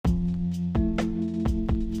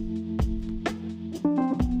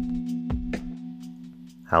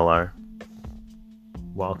Hello.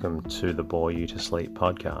 Welcome to the Bore You to Sleep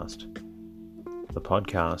podcast. The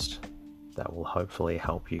podcast that will hopefully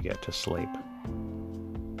help you get to sleep.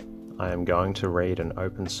 I am going to read an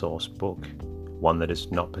open source book, one that is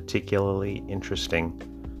not particularly interesting,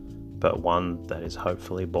 but one that is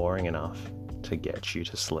hopefully boring enough to get you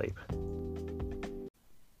to sleep.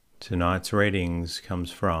 Tonight's readings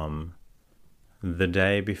comes from The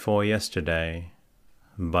Day Before Yesterday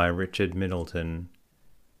by Richard Middleton.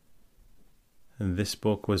 This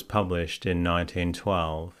book was published in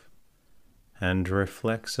 1912 and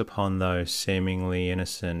reflects upon those seemingly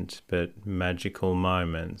innocent but magical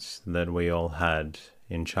moments that we all had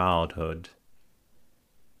in childhood.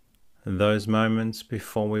 Those moments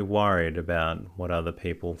before we worried about what other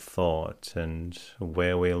people thought and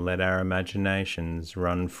where we let our imaginations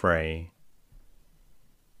run free.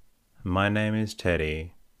 My name is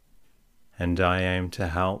Teddy, and I aim to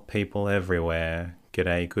help people everywhere get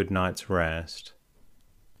a good night's rest.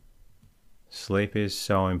 Sleep is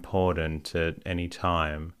so important at any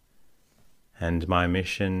time, and my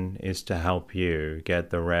mission is to help you get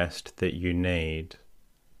the rest that you need.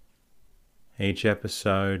 Each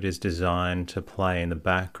episode is designed to play in the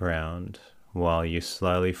background while you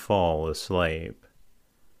slowly fall asleep.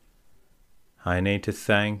 I need to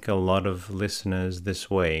thank a lot of listeners this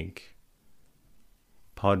week.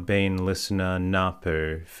 Podbean listener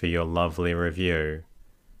Napu for your lovely review,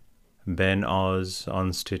 Ben Oz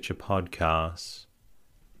on Stitcher Podcasts,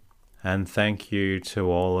 and thank you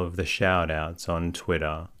to all of the shout-outs on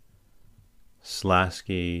Twitter,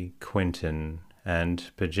 Slasky, Quinton,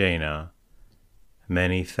 and Pagina.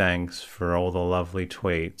 Many thanks for all the lovely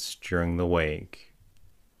tweets during the week.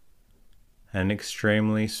 An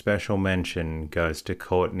extremely special mention goes to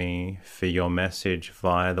Courtney for your message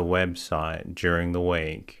via the website during the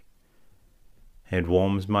week. It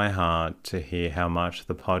warms my heart to hear how much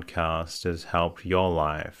the podcast has helped your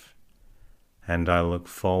life, and I look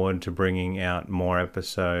forward to bringing out more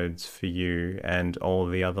episodes for you and all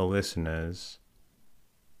the other listeners.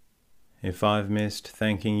 If I've missed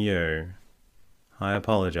thanking you, I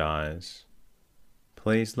apologize.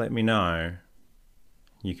 Please let me know.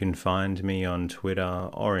 You can find me on Twitter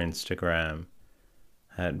or Instagram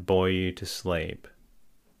at Bore You to Sleep.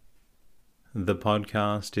 The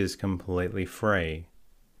podcast is completely free,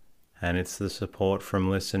 and it's the support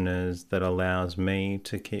from listeners that allows me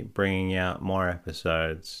to keep bringing out more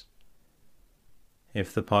episodes.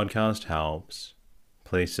 If the podcast helps,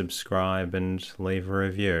 please subscribe and leave a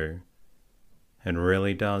review. It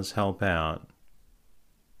really does help out.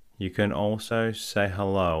 You can also say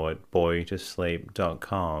hello at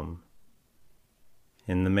boreyoutosleep.com.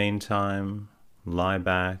 In the meantime, lie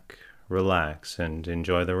back, relax, and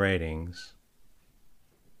enjoy the readings.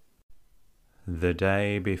 The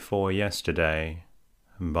Day Before Yesterday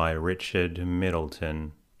by Richard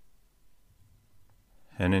Middleton.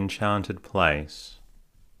 An Enchanted Place.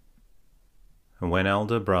 When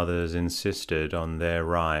elder brothers insisted on their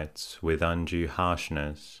rights with undue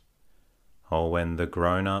harshness, or when the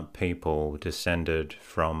grown-up people descended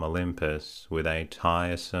from Olympus with a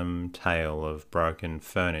tiresome tale of broken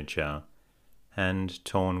furniture and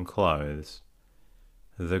torn clothes,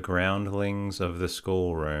 the groundlings of the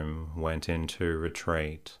schoolroom went into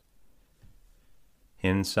retreat.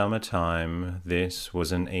 In summertime this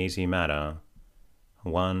was an easy matter.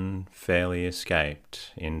 One fairly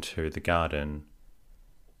escaped into the garden.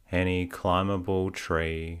 Any climbable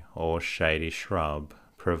tree or shady shrub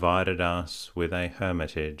provided us with a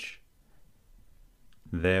hermitage.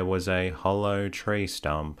 There was a hollow tree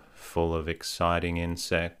stump full of exciting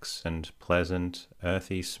insects and pleasant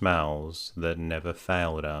earthy smells that never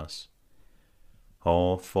failed us,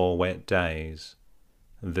 or for wet days,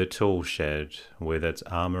 the tool shed with its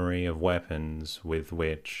armoury of weapons with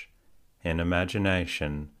which, in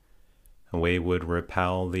imagination, we would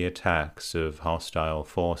repel the attacks of hostile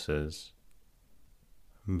forces.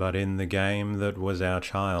 But in the game that was our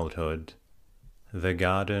childhood, the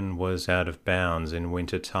garden was out of bounds in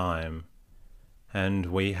winter time, and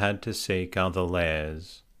we had to seek other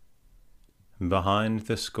lairs. Behind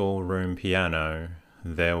the schoolroom piano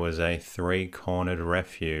there was a three-cornered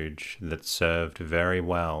refuge that served very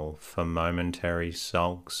well for momentary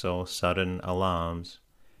sulks or sudden alarms.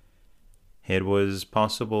 It was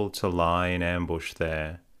possible to lie in ambush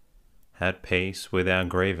there, at peace with our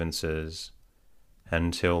grievances,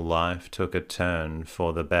 until life took a turn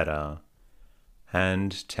for the better,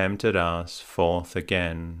 and tempted us forth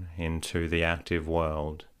again into the active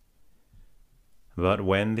world. But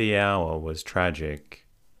when the hour was tragic,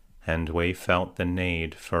 and we felt the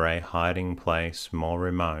need for a hiding place more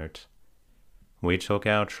remote, we took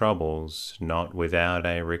our troubles, not without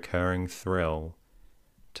a recurring thrill,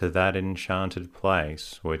 to that enchanted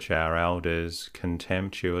place which our elders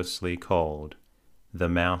contemptuously called the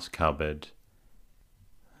mouse cupboard.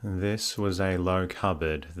 This was a low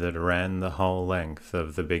cupboard that ran the whole length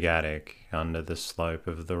of the big attic under the slope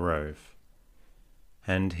of the roof,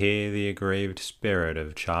 and here the aggrieved spirit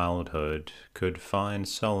of childhood could find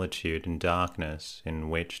solitude and darkness in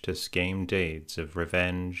which to scheme deeds of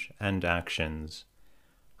revenge and actions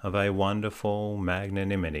of a wonderful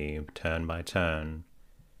magnanimity turn by turn.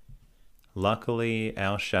 Luckily,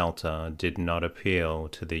 our shelter did not appeal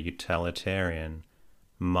to the utilitarian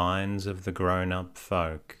minds of the grown-up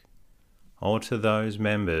folk, or to those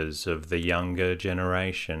members of the younger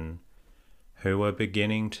generation who were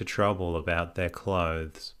beginning to trouble about their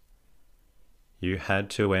clothes. You had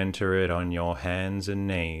to enter it on your hands and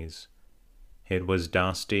knees. It was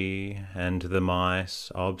dusty, and the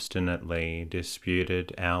mice obstinately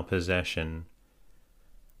disputed our possession.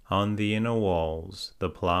 On the inner walls, the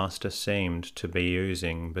plaster seemed to be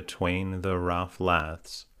oozing between the rough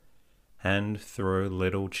laths, and through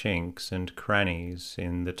little chinks and crannies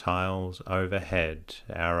in the tiles overhead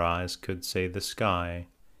our eyes could see the sky.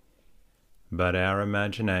 But our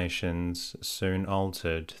imaginations soon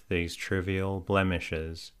altered these trivial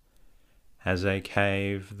blemishes. As a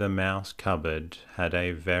cave, the mouse cupboard had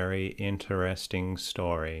a very interesting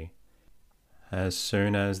story. As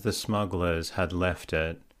soon as the smugglers had left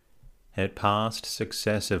it, it passed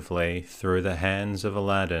successively through the hands of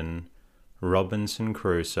Aladdin, Robinson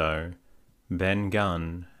Crusoe, Ben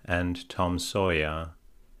Gunn, and Tom Sawyer,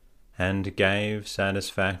 and gave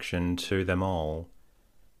satisfaction to them all,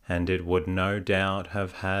 and it would no doubt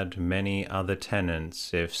have had many other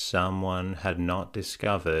tenants if someone had not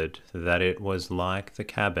discovered that it was like the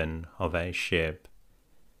cabin of a ship.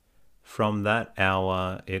 From that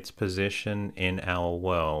hour its position in our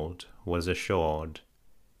world was assured.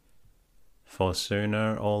 For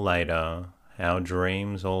sooner or later our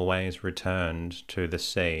dreams always returned to the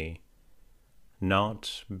sea,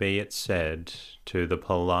 not, be it said, to the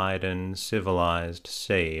polite and civilized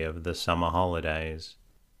sea of the summer holidays,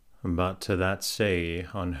 but to that sea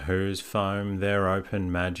on whose foam there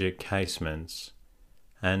open magic casements,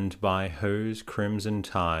 and by whose crimson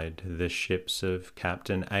tide the ships of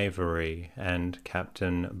Captain Avery and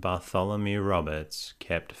Captain Bartholomew Roberts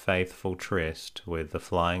kept faithful tryst with the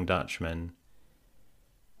Flying Dutchman.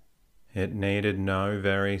 It needed no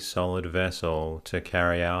very solid vessel to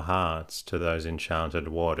carry our hearts to those enchanted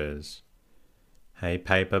waters. A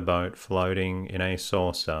paper boat floating in a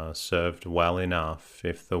saucer served well enough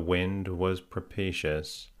if the wind was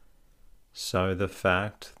propitious, so the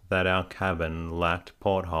fact that our cabin lacked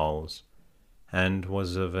portholes and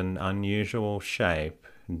was of an unusual shape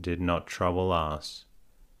did not trouble us.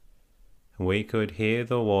 We could hear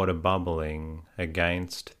the water bubbling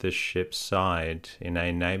against the ship's side in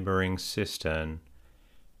a neighbouring cistern,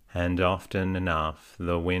 and often enough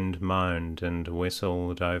the wind moaned and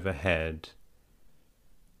whistled overhead.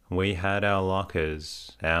 We had our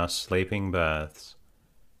lockers, our sleeping berths,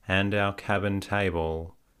 and our cabin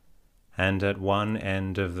table, and at one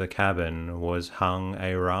end of the cabin was hung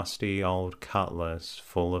a rusty old cutlass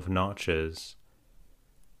full of notches.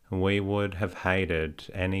 We would have hated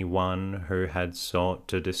any one who had sought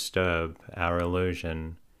to disturb our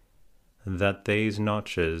illusion that these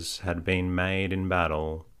notches had been made in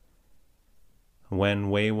battle.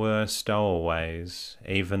 When we were stowaways,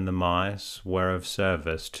 even the mice were of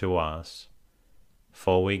service to us,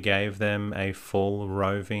 for we gave them a full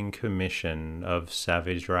roving commission of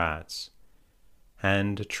savage rats,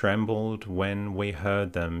 and trembled when we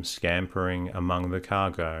heard them scampering among the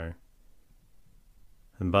cargo.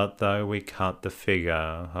 But though we cut the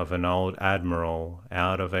figure of an old admiral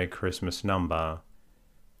out of a Christmas number,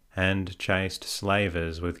 and chased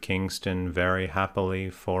slavers with Kingston very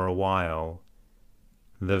happily for a while,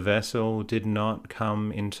 the vessel did not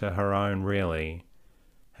come into her own really,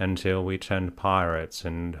 until we turned pirates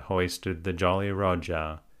and hoisted the Jolly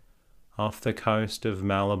Roger off the coast of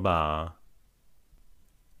Malabar.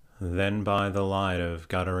 Then by the light of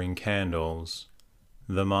guttering candles,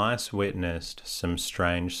 the mice witnessed some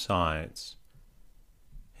strange sights.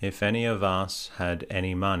 If any of us had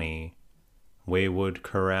any money, we would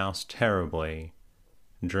carouse terribly,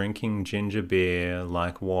 drinking ginger beer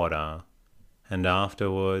like water, and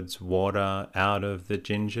afterwards water out of the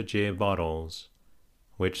ginger bottles,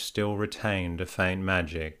 which still retained a faint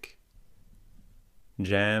magic.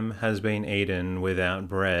 Jam has been eaten without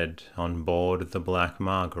bread on board the Black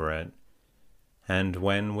Margaret, And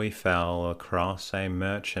when we fell across a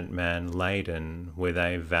merchantman laden with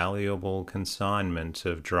a valuable consignment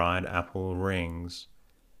of dried apple rings,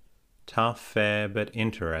 tough fare but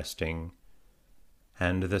interesting,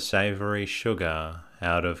 and the savoury sugar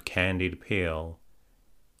out of candied peel,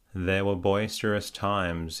 there were boisterous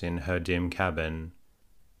times in her dim cabin.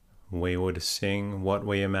 We would sing what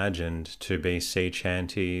we imagined to be sea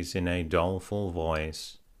chanties in a doleful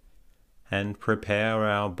voice, and prepare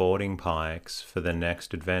our boarding pikes for the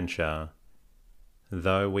next adventure,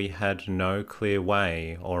 though we had no clear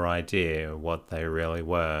way or idea what they really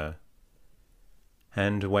were.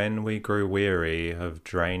 And when we grew weary of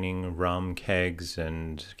draining rum kegs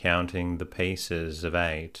and counting the pieces of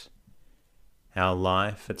 8, our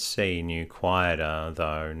life at sea knew quieter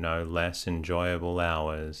though no less enjoyable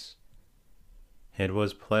hours. It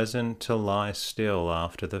was pleasant to lie still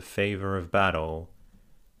after the fever of battle,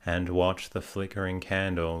 and watch the flickering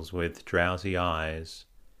candles with drowsy eyes.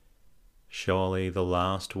 Surely the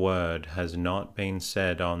last word has not been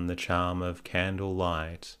said on the charm of candle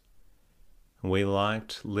light. We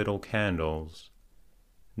liked little candles.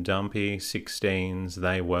 Dumpy 16s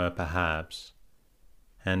they were perhaps,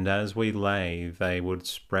 and as we lay they would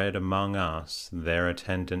spread among us their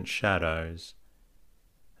attendant shadows.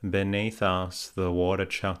 Beneath us the water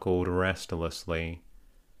chuckled restlessly,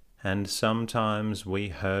 and sometimes we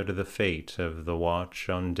heard the feet of the watch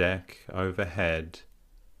on deck overhead,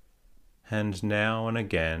 and now and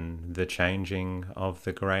again the changing of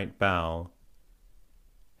the great bell.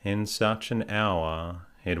 In such an hour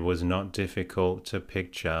it was not difficult to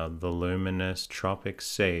picture the luminous tropic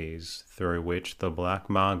seas through which the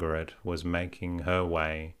Black Margaret was making her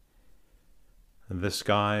way, the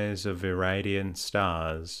skies of irradiant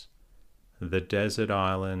stars, the desert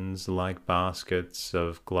islands like baskets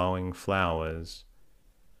of glowing flowers,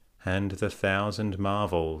 and the 1,000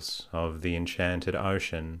 marvels of the enchanted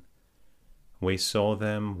ocean. We saw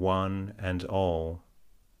them one and all.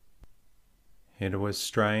 It was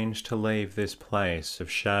strange to leave this place of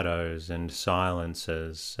shadows and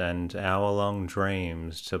silences and hour-long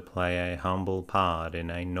dreams to play a humble part in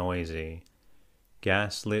a noisy,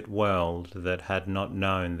 gas-lit world that had not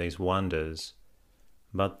known these wonders.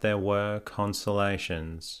 But there were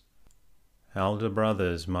consolations. Elder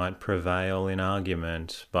brothers might prevail in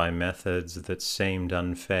argument by methods that seemed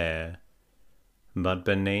unfair, but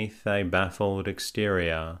beneath a baffled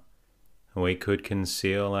exterior we could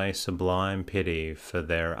conceal a sublime pity for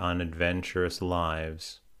their unadventurous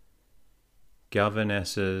lives.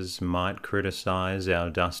 Governesses might criticize our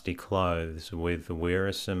dusty clothes with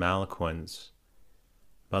wearisome eloquence,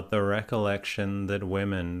 but the recollection that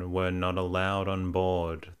women were not allowed on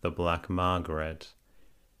board the Black Margaret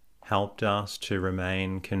helped us to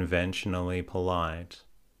remain conventionally polite.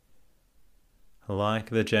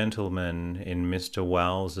 Like the gentleman in Mr.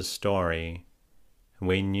 Wells's story,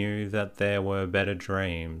 we knew that there were better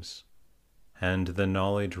dreams, and the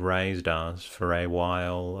knowledge raised us for a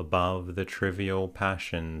while above the trivial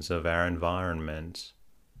passions of our environment.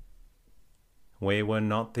 We were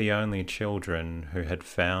not the only children who had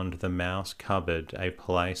found the mouse cupboard a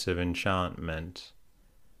place of enchantment,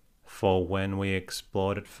 for when we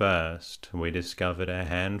explored it first, we discovered a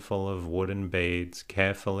handful of wooden beads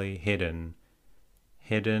carefully hidden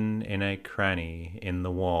in a cranny in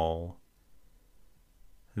the wall.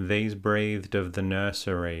 These breathed of the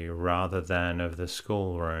nursery rather than of the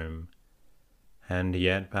schoolroom, and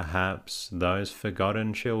yet perhaps those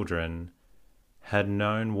forgotten children had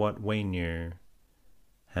known what we knew,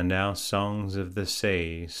 and our songs of the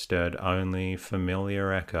sea stirred only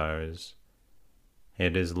familiar echoes.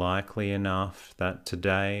 It is likely enough that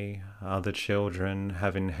today other children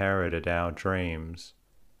have inherited our dreams,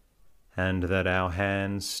 and that our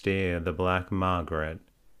hands steer the Black Margaret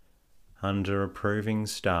under approving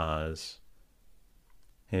stars.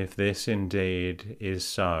 If this indeed is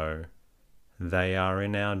so, they are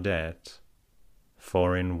in our debt,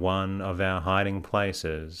 for in one of our hiding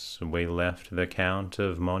places we left the Count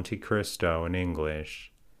of Monte Cristo in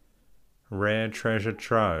English, rare treasure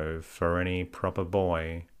trove for any proper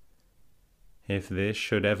boy. If this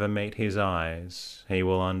should ever meet his eyes, he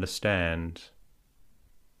will understand.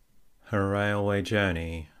 A railway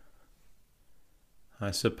journey. I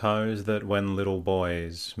suppose that when little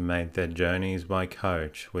boys made their journeys by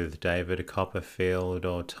coach with David Copperfield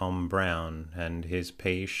or Tom Brown and his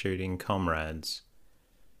pea-shooting comrades,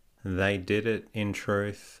 they did it in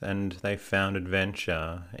truth, and they found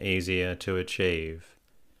adventure easier to achieve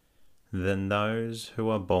than those who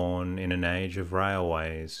are born in an age of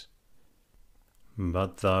railways.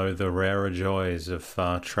 But though the rarer joys of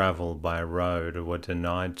far travel by road were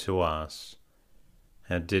denied to us,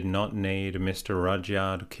 It did not need Mr.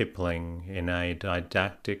 Rudyard Kipling in a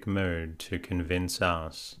didactic mood to convince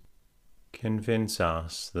us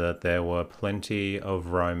that there were plenty of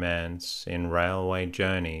romance in railway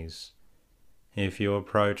journeys if you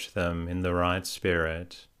approach them in the right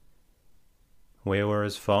spirit. We were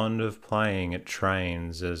as fond of playing at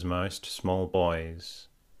trains as most small boys,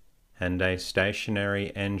 and a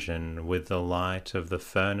stationary engine with the light of the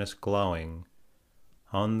furnace glowing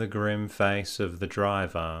on the grim face of the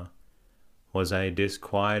driver was a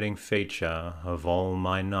disquieting feature of all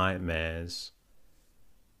my nightmares.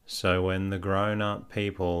 So when the grown-up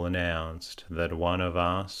people announced that one of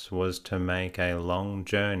us was to make a long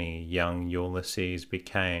journey, young Ulysses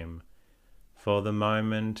became, for the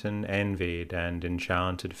moment, an envied and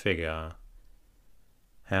enchanted figure.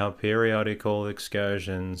 Our periodical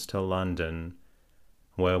excursions to London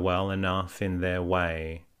were well enough in their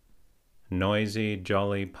way, noisy,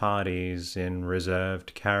 jolly parties in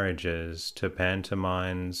reserved carriages to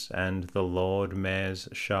pantomimes and the Lord Mayor's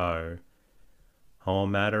show, or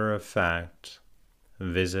matter-of-fact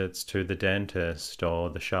visits to the dentist or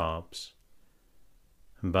the shops.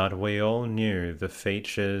 But we all knew the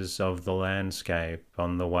features of the landscape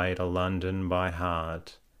on the way to London by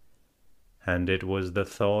heart, and it was the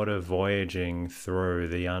thought of voyaging through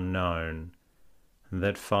the unknown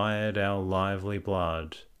that fired our lively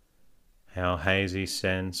blood, our hazy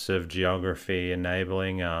sense of geography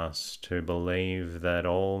enabling us to believe that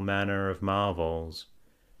all manner of marvels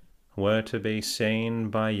were to be seen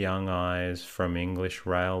by young eyes from English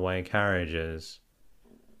railway carriages.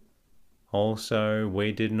 Also,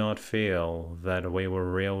 we did not feel that we were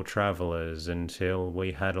real travellers until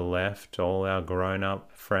we had left all our grown-up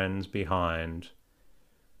friends behind,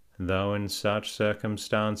 though in such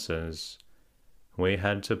circumstances we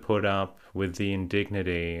had to put up with the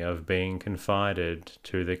indignity of being confided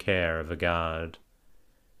to the care of a guard.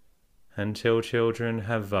 Until children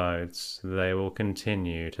have votes, they will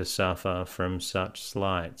continue to suffer from such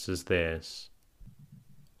slights as this.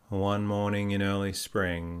 One morning in early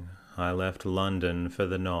spring, I left London for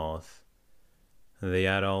the north. The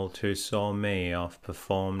adult who saw me off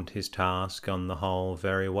performed his task on the whole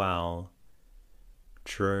very well.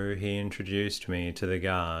 True, he introduced me to the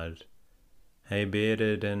guard, a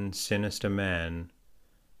bearded and sinister man,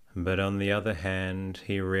 but on the other hand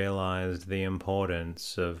he realized the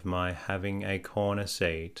importance of my having a corner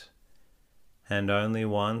seat, and only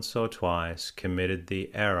once or twice committed the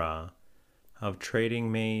error of treating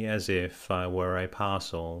me as if I were a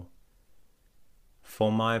parcel. For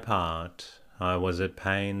my part, I was at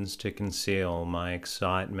pains to conceal my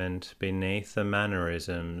excitement beneath the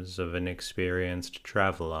mannerisms of an experienced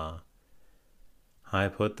traveller. I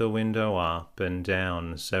put the window up and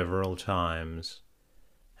down several times,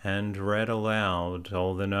 and read aloud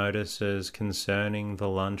all the notices concerning the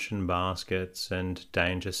luncheon baskets and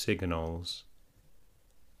danger signals.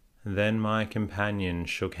 Then my companion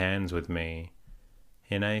shook hands with me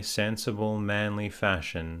in a sensible, manly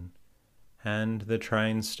fashion, and the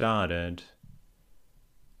train started.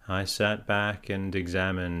 I sat back and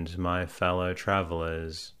examined my fellow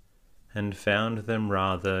travellers, and found them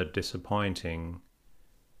rather disappointing.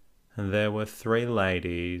 There were 3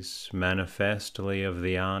 ladies, manifestly of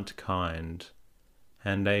the aunt kind,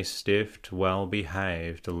 and a stiff,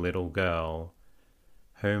 well-behaved little girl,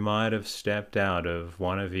 who might have stepped out of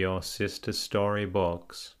one of your sister story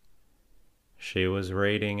books. She was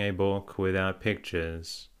reading a book without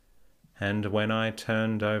pictures, and when I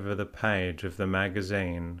turned over the page of the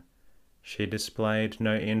magazine, she displayed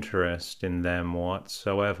no interest in them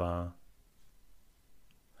whatsoever.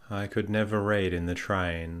 I could never read in the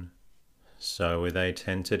train, so with a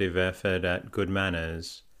tentative effort at good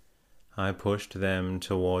manners, I pushed them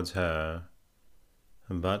towards her,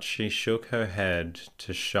 but she shook her head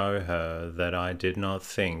to show her that I did not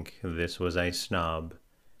think this was a snub.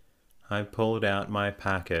 I pulled out my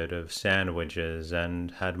packet of sandwiches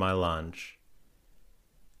and had my lunch.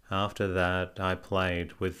 After that I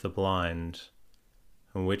played with the blind,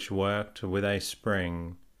 which worked with a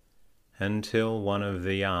spring, until one of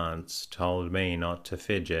the aunts told me not to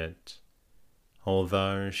fidget,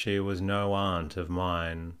 although she was no aunt of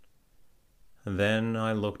mine. Then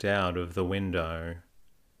I looked out of the window,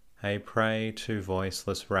 a prey to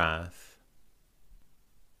voiceless wrath.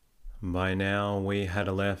 By now we had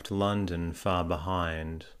left London far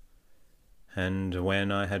behind, and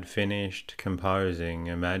when I had finished composing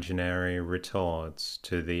imaginary retorts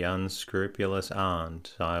to the unscrupulous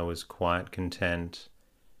aunt, I was quite content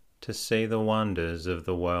to see the wonders of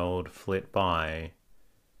the world flit by.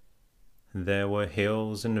 There were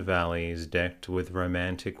hills and valleys decked with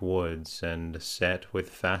romantic woods and set with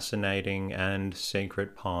fascinating and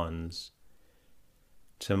secret ponds.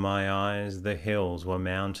 To my eyes the hills were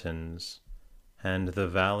mountains, and the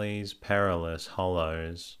valleys perilous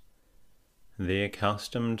hollows, the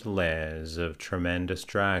accustomed lairs of tremendous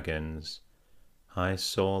dragons. I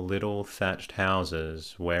saw little thatched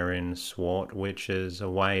houses wherein swart witches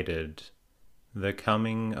awaited the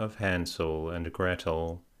coming of Hansel and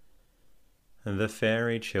Gretel. The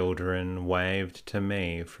fairy children waved to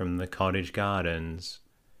me from the cottage gardens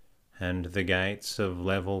and the gates of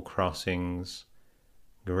level crossings,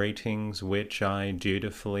 greetings which I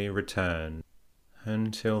dutifully returned,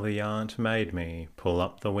 until the aunt made me pull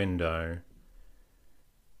up the window.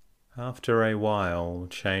 After a while,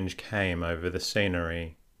 change came over the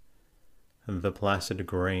scenery. The placid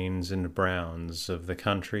greens and browns of the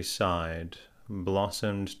countryside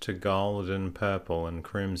blossomed to gold and purple and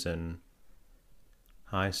crimson.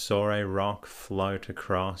 I saw a rock float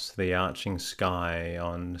across the arching sky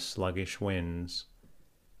on sluggish winds,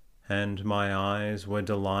 and my eyes were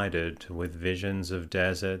delighted with visions of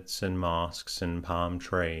deserts and mosques and palm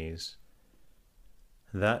trees.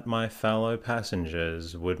 That my fellow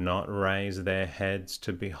passengers would not raise their heads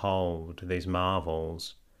to behold these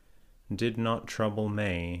marvels did not trouble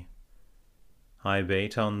me. I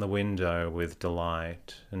beat on the window with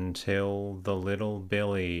delight until the little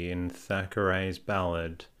Billy in Thackeray's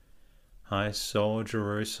ballad, I saw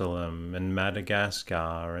Jerusalem and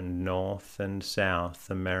Madagascar and North and South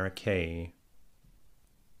America.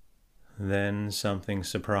 Then something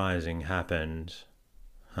surprising happened.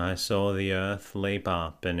 I saw the earth leap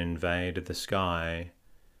up and invade the sky,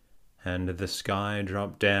 and the sky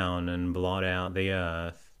drop down and blot out the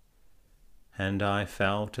earth, and I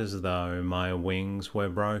felt as though my wings were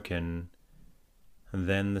broken.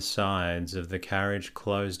 Then the sides of the carriage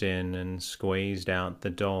closed in and squeezed out the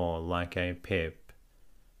door like a pip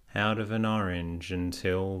out of an orange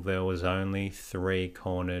until there was only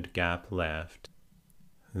 3-cornered gap left.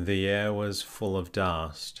 The air was full of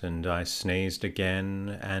dust, and I sneezed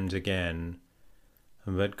again and again,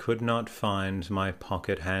 but could not find my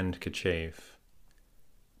pocket handkerchief.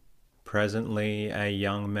 Presently a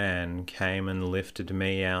young man came and lifted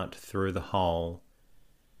me out through the hole,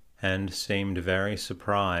 and seemed very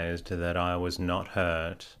surprised that I was not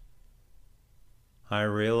hurt. I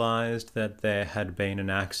realized that there had been an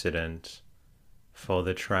accident, for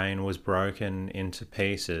the train was broken into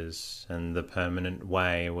pieces and the permanent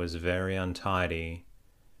way was very untidy.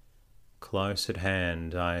 Close at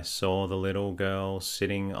hand I saw the little girl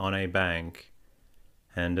sitting on a bank,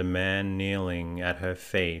 and a man kneeling at her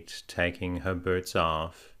feet taking her boots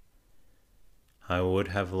off. I would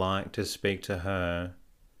have liked to speak to her,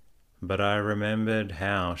 but I remembered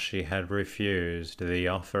how she had refused the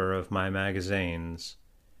offer of my magazines,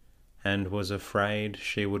 and was afraid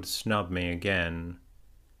she would snub me again.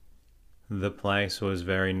 The place was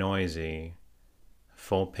very noisy,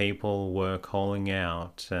 for people were calling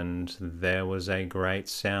out, and there was a great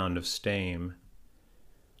sound of steam.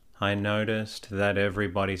 I noticed that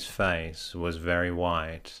everybody's face was very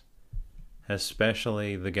white,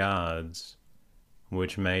 especially the guard's,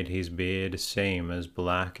 which made his beard seem as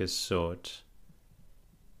black as soot.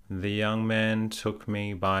 The young man took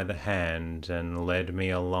me by the hand and led me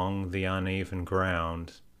along the uneven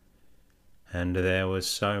ground, and there was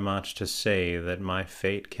so much to see that my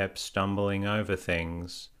feet kept stumbling over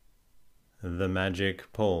things. The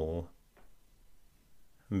magic pool.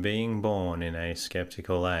 Being born in a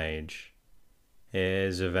skeptical age,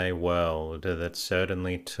 heirs of a world that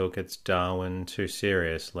certainly took its Darwin too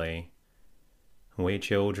seriously, we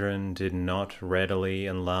children did not readily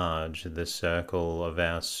enlarge the circle of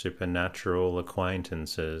our supernatural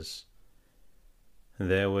acquaintances.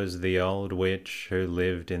 There was the old witch who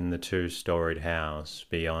lived in the 2-storied house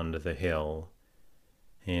beyond the hill,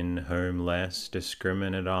 in whom less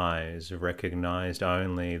discriminate eyes recognized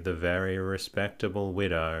only the very respectable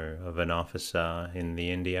widow of an officer in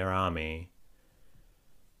the India Army.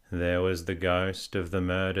 There was the ghost of the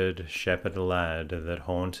murdered shepherd lad that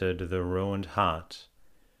haunted the ruined hut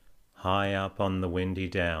high up on the windy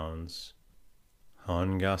downs.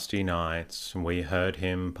 On gusty nights we heard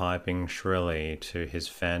him piping shrilly to his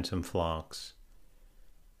phantom flocks,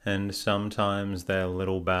 and sometimes their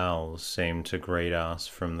little bells seemed to greet us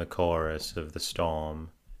from the chorus of the storm.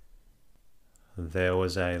 There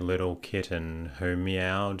was a little kitten who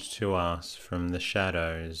meowed to us from the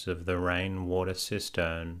shadows of the rain-water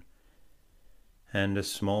cistern, and a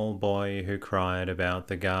small boy who cried about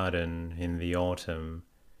the garden in the autumn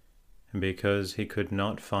because he could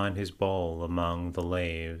not find his ball among the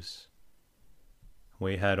leaves.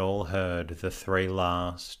 We had all heard the three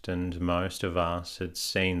last, and most of us had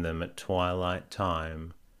seen them at twilight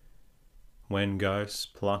time, when ghosts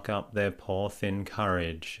pluck up their poor thin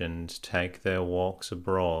courage and take their walks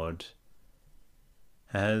abroad.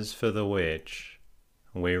 As for the witch,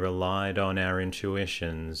 we relied on our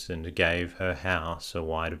intuitions and gave her house a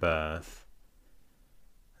wide berth.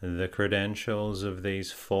 The credentials of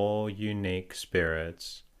these four unique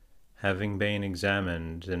spirits having been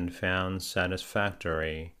examined and found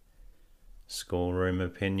satisfactory, schoolroom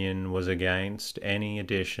opinion was against any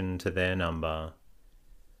addition to their number.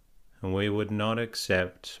 We would not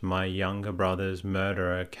accept my younger brother's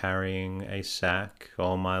murderer carrying a sack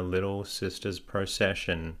or my little sister's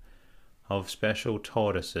procession of special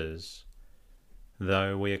tortoises,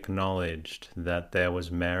 though we acknowledged that there was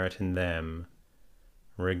merit in them,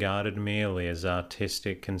 regarded merely as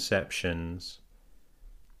artistic conceptions.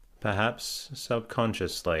 Perhaps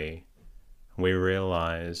subconsciously, we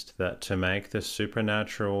realized that to make the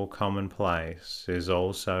supernatural commonplace is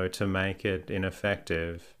also to make it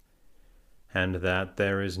ineffective, and that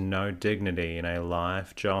there is no dignity in a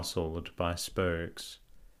life jostled by spooks.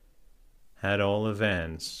 At all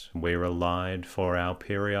events, we relied for our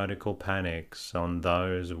periodical panics on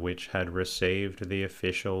those which had received the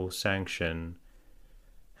official sanction,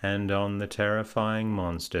 and on the terrifying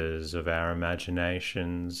monsters of our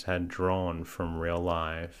imaginations had drawn from real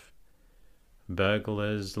life,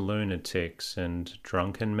 burglars, lunatics, and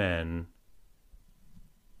drunken men.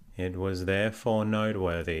 It was therefore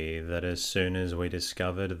noteworthy that as soon as we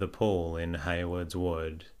discovered the pool in Hayward's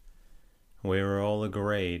Wood, we were all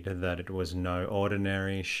agreed that it was no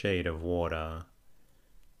ordinary sheet of water,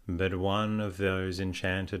 but one of those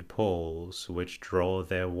enchanted pools which draw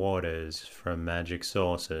their waters from magic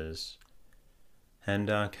sources, and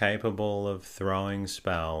are capable of throwing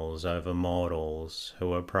spells over mortals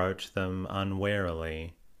who approach them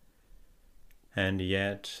unwarily. And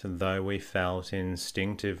yet, though we felt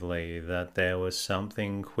instinctively that there was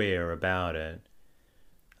something queer about it,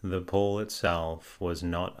 the pool itself was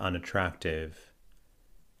not unattractive.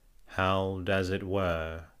 Held, as it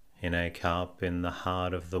were, in a cup in the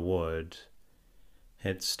heart of the wood,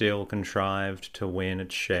 it still contrived to win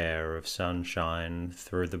its share of sunshine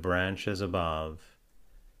through the branches above.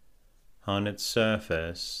 On its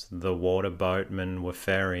surface, the water boatmen were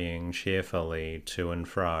ferrying cheerfully to and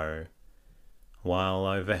fro, while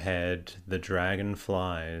overhead the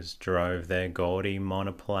dragonflies drove their gaudy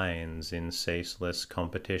monoplanes in ceaseless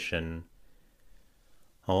competition.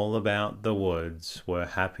 All about the woods were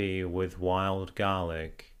happy with wild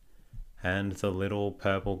garlic and the little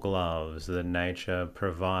purple gloves that nature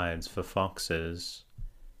provides for foxes,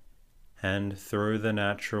 and through the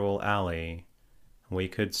natural alley we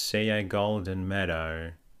could see a golden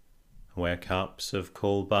meadow, where cups of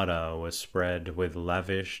cool butter were spread with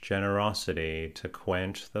lavish generosity to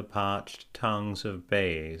quench the parched tongues of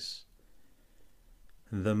bees.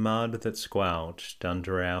 The mud that squelched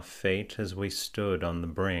under our feet as we stood on the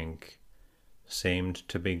brink seemed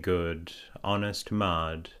to be good, honest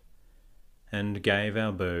mud, and gave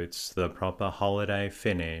our boots the proper holiday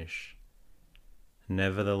finish.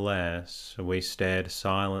 Nevertheless, we stared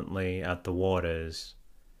silently at the waters,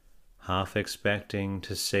 half expecting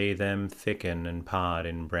to see them thicken and part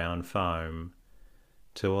in brown foam,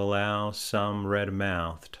 to allow some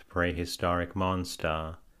red-mouthed prehistoric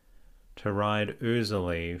monster to ride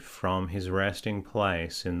oozily from his resting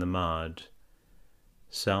place in the mud,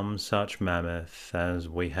 some such mammoth as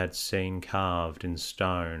we had seen carved in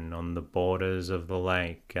stone on the borders of the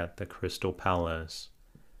lake at the Crystal Palace.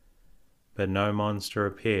 But no monster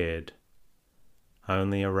appeared.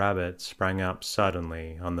 Only a rabbit sprang up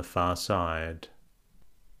suddenly on the far side.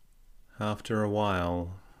 After a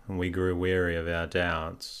while, we grew weary of our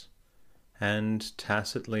doubts, and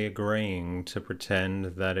tacitly agreeing to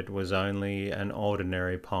pretend that it was only an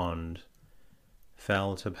ordinary pond,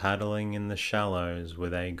 fell to paddling in the shallows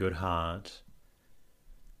with a good heart.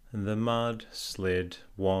 The mud slid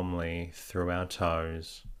warmly through our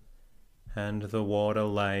toes, and the water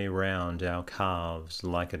lay round our calves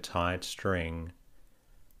like a tight string,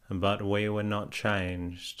 but we were not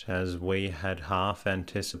changed, as we had half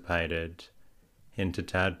anticipated, into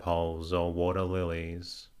tadpoles or water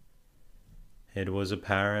lilies. It was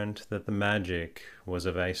apparent that the magic was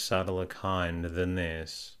of a subtler kind than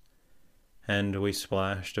this, and we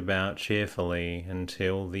splashed about cheerfully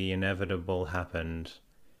until the inevitable happened,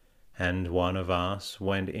 and one of us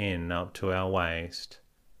went in up to our waist.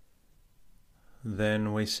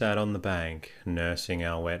 Then we sat on the bank, nursing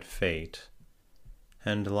our wet feet,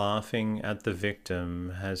 and laughing at the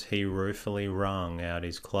victim as he ruefully wrung out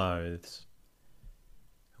his clothes.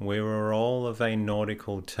 We were all of a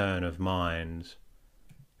nautical turn of mind,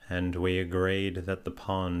 and we agreed that the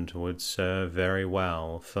pond would serve very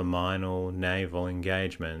well for minor naval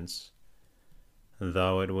engagements,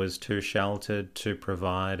 though it was too sheltered to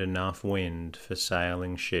provide enough wind for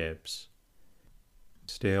sailing ships.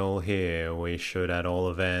 Still here we should at all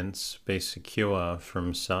events be secure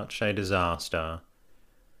from such a disaster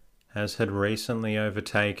as had recently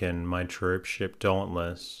overtaken my troop ship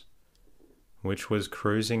Dauntless, which was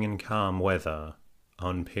cruising in calm weather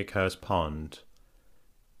on Pickhurst Pond,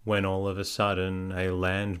 when all of a sudden a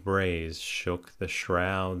land breeze shook the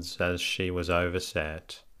shrouds as she was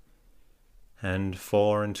overset, and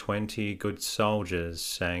 24 good soldiers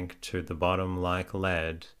sank to the bottom like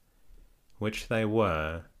lead, which they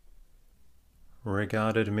were,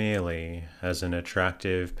 regarded merely as an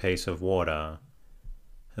attractive piece of water.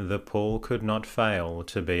 The pool could not fail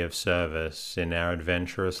to be of service in our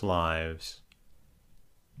adventurous lives,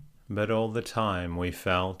 but all the time we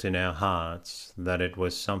felt in our hearts that it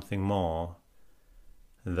was something more,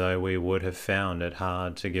 though we would have found it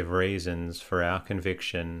hard to give reasons for our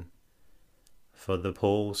conviction, for the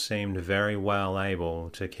pool seemed very well able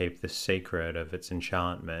to keep the secret of its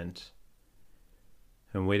enchantment,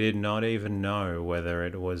 and we did not even know whether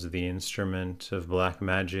it was the instrument of black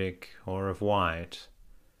magic or of white,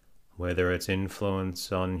 whether its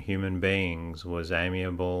influence on human beings was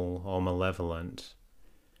amiable or malevolent.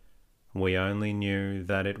 We only knew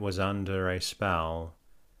that it was under a spell,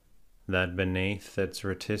 that beneath its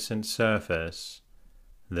reticent surface,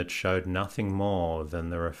 that showed nothing more than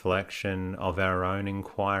the reflection of our own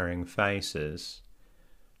inquiring faces,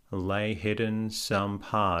 lay hidden some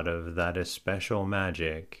part of that especial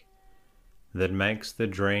magic that makes the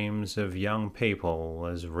dreams of young people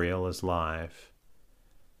as real as life,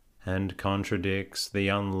 and contradicts the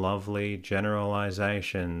unlovely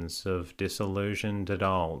generalizations of disillusioned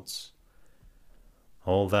adults.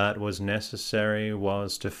 All that was necessary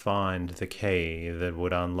was to find the key that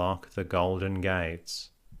would unlock the golden gates.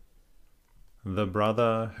 The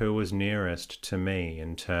brother who was nearest to me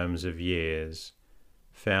in terms of years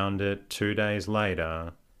found it 2 days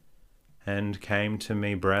later, and came to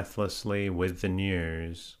me breathlessly with the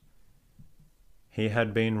news. He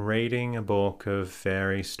had been reading a book of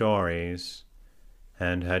fairy stories,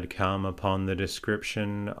 and had come upon the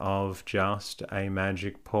description of just a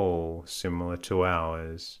magic pool similar to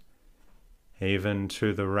ours, even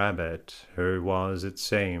to the rabbit, who was, it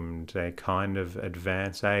seemed, a kind of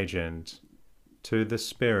advance agent to the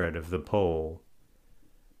spirit of the pool.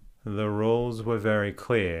 The rules were very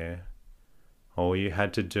clear. All you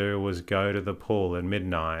had to do was go to the pool at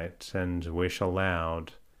midnight and wish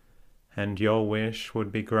aloud, and your wish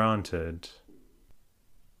would be granted.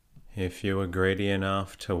 If you were greedy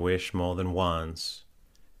enough to wish more than once,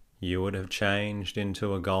 you would have changed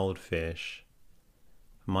into a goldfish.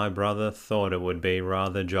 My brother thought it would be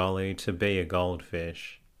rather jolly to be a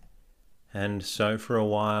goldfish, and so for a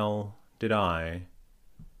while did I.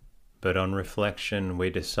 But on reflection we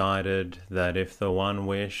decided that if the one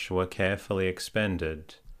wish were carefully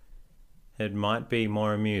expended, it might be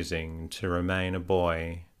more amusing to remain a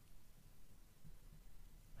boy.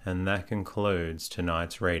 And that concludes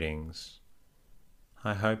tonight's readings.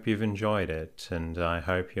 I hope you've enjoyed it, and I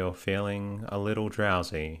hope you're feeling a little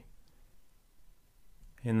drowsy.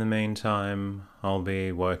 In the meantime, I'll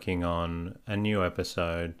be working on a new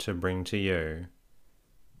episode to bring to you.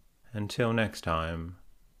 Until next time,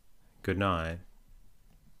 good night.